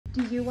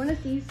Do you want to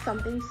see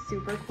something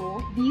super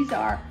cool? These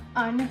are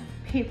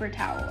UNpaper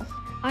Towels.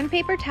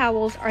 UNpaper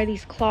Towels are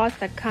these cloths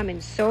that come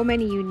in so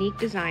many unique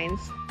designs.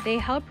 They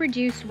help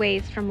reduce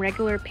waste from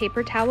regular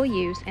paper towel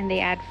use, and they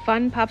add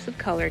fun pops of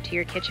color to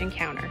your kitchen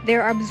counter.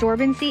 Their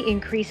absorbency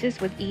increases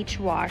with each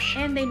wash,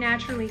 and they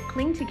naturally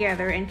cling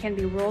together and can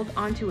be rolled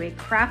onto a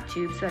craft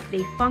tube so that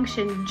they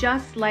function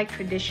just like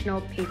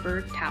traditional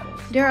paper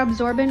towels. They're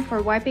absorbent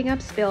for wiping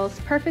up spills,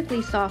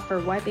 perfectly soft for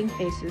wiping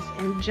faces,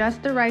 and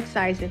just the right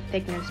size and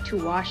thickness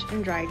to wash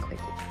and dry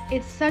quickly.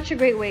 It's such a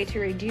great way to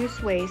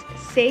reduce waste,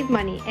 save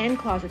money, and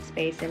closet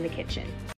space in the kitchen.